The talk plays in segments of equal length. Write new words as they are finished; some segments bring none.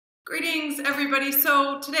Greetings, everybody.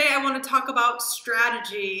 So today I want to talk about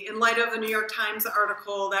strategy in light of the New York Times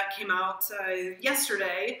article that came out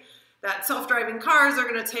yesterday that self-driving cars are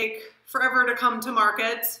going to take forever to come to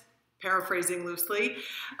market, paraphrasing loosely,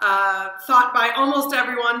 thought by almost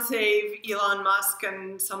everyone save Elon Musk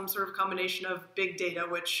and some sort of combination of big data,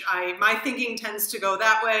 which my thinking tends to go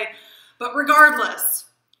that way. But regardless,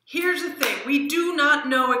 here's the thing. We do not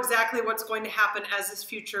know exactly what's going to happen as this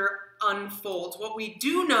future unfolds. What we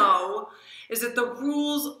do know is that the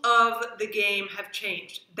rules of the game have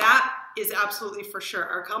changed. That is absolutely for sure.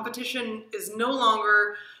 Our competition is no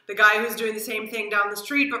longer the guy who's doing the same thing down the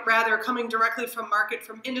street, but rather coming directly from market,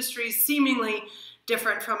 from industries seemingly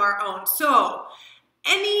different from our own. So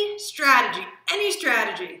any strategy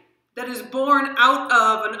that is born out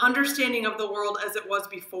of an understanding of the world as it was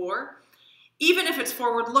before, even if it's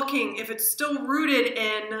forward-looking, if it's still rooted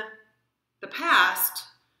in the past,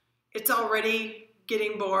 it's already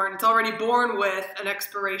getting born. It's already born with an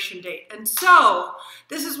expiration date. And so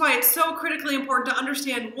this is why it's so critically important to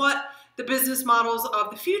understand what the business models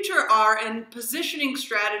of the future are and positioning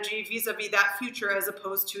strategy vis-a-vis that future as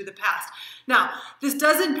opposed to the past. Now, this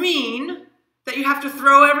doesn't mean that you have to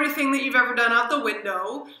throw everything that you've ever done out the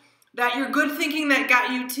window, that your good thinking that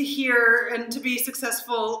got you to here and to be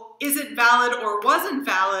successful isn't valid or wasn't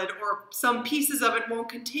valid, or some pieces of it won't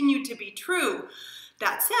continue to be true.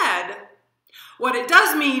 That said, what it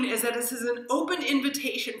does mean is that this is an open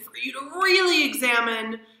invitation for you to really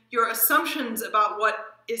examine your assumptions about what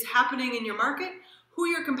is happening in your market, who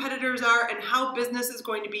your competitors are, and how business is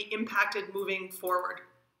going to be impacted moving forward.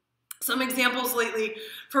 Some examples lately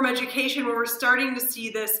from education where we're starting to see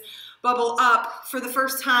this bubble up for the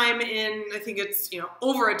first time in, I think it's,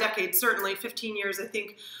 over a decade, certainly 15 years, I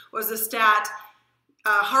think was the stat.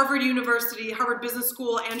 Harvard University, Harvard Business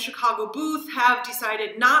School, and Chicago Booth have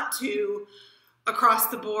decided not to, across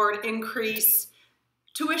the board, increase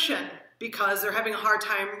tuition because they're having a hard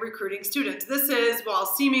time recruiting students. This is, while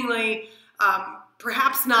seemingly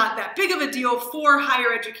perhaps not that big of a deal for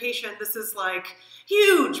higher education, this is like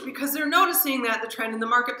huge because they're noticing that the trend in the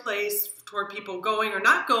marketplace toward people going or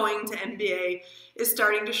not going to MBA is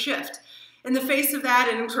starting to shift. In the face of that,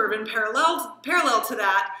 and sort of in parallel to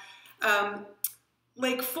that,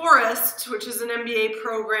 Lake Forest, which is an MBA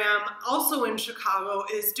program also in Chicago,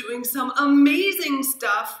 is doing some amazing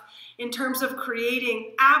stuff in terms of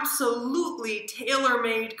creating absolutely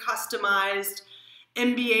tailor-made, customized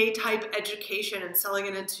MBA type education and selling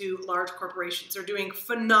it into large corporations. They're doing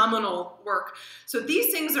phenomenal work. So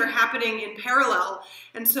these things are happening in parallel.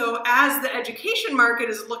 And so as the education market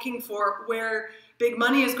is looking for where big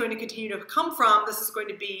money is going to continue to come from, this is going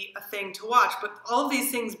to be a thing to watch. But all of these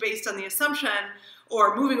things based on the assumption,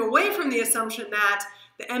 or moving away from the assumption, that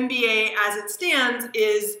the MBA as it stands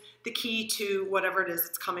is the key to whatever it is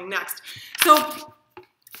that's coming next. So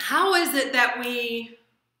how is it that we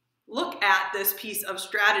look at this piece of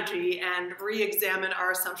strategy and re-examine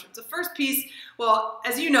our assumptions? The first piece, well,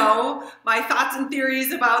 as you know, my thoughts and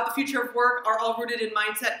theories about the future of work are all rooted in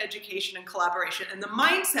mindset, education, and collaboration. And the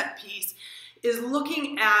mindset piece is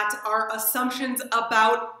looking at our assumptions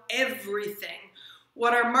about everything.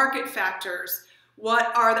 What are market factors?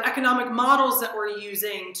 What are the economic models that we're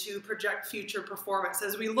using to project future performance?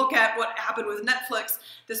 As we look at what happened with Netflix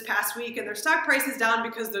this past week and their stock price is down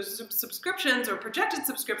because their subscriptions or projected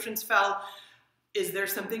subscriptions fell, is there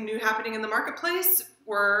something new happening in the marketplace?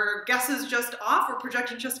 Were guesses just off or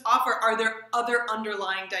projections just off, or are there other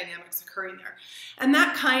underlying dynamics occurring there? And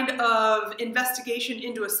that kind of investigation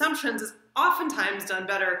into assumptions is oftentimes done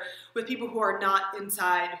better with people who are not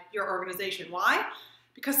inside your organization. Why?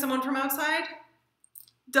 Because someone from outside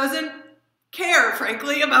doesn't care,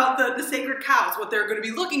 frankly, about the sacred cows. What they're going to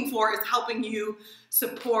be looking for is helping you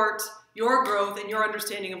support your growth and your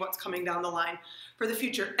understanding of what's coming down the line for the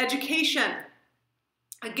future. Education.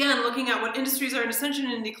 Again, looking at what industries are in ascension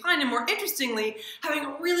and decline, and more interestingly, having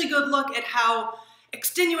a really good look at how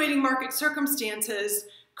extenuating market circumstances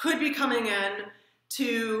could be coming in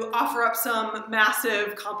to offer up some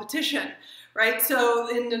massive competition, right?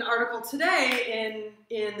 So in an article today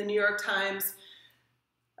in the New York Times,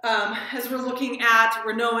 as we're looking at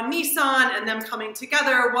Renault and Nissan and them coming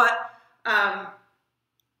together,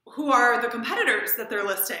 who are the competitors that they're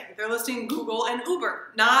listing? They're listing Google and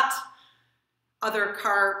Uber, not other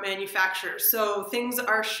car manufacturers. So things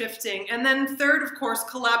are shifting. And then third, of course,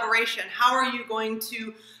 collaboration. How are you going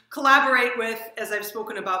to collaborate with, as I've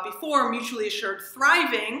spoken about before, mutually assured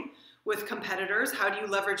thriving with competitors? How do you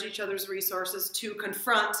leverage each other's resources to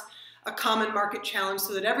confront a common market challenge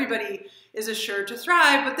so that everybody is assured to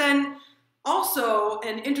thrive? But then also,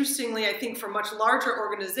 and interestingly, I think for much larger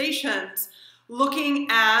organizations, looking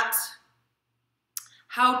at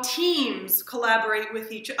how teams collaborate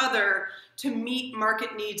with each other to meet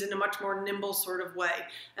market needs in a much more nimble sort of way.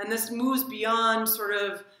 And this moves beyond sort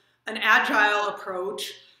of an agile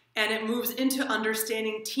approach, and it moves into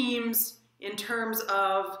understanding teams in terms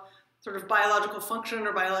of sort of biological function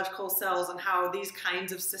or biological cells and how these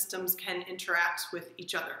kinds of systems can interact with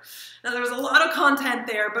each other. Now there's a lot of content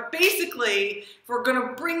there, but basically, if we're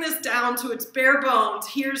gonna bring this down to its bare bones,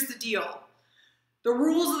 here's the deal. The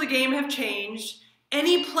rules of the game have changed.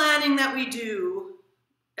 Any planning that we do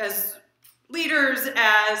as leaders,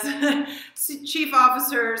 as chief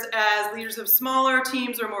officers, as leaders of smaller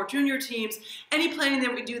teams or more junior teams, any planning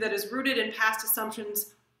that we do that is rooted in past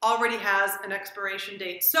assumptions already has an expiration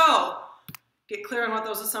date. So get clear on what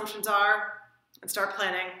those assumptions are and start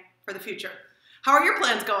planning for the future. How are your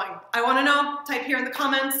plans going? I want to know. Type here in the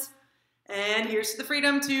comments. And here's to the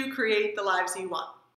freedom to create the lives you want.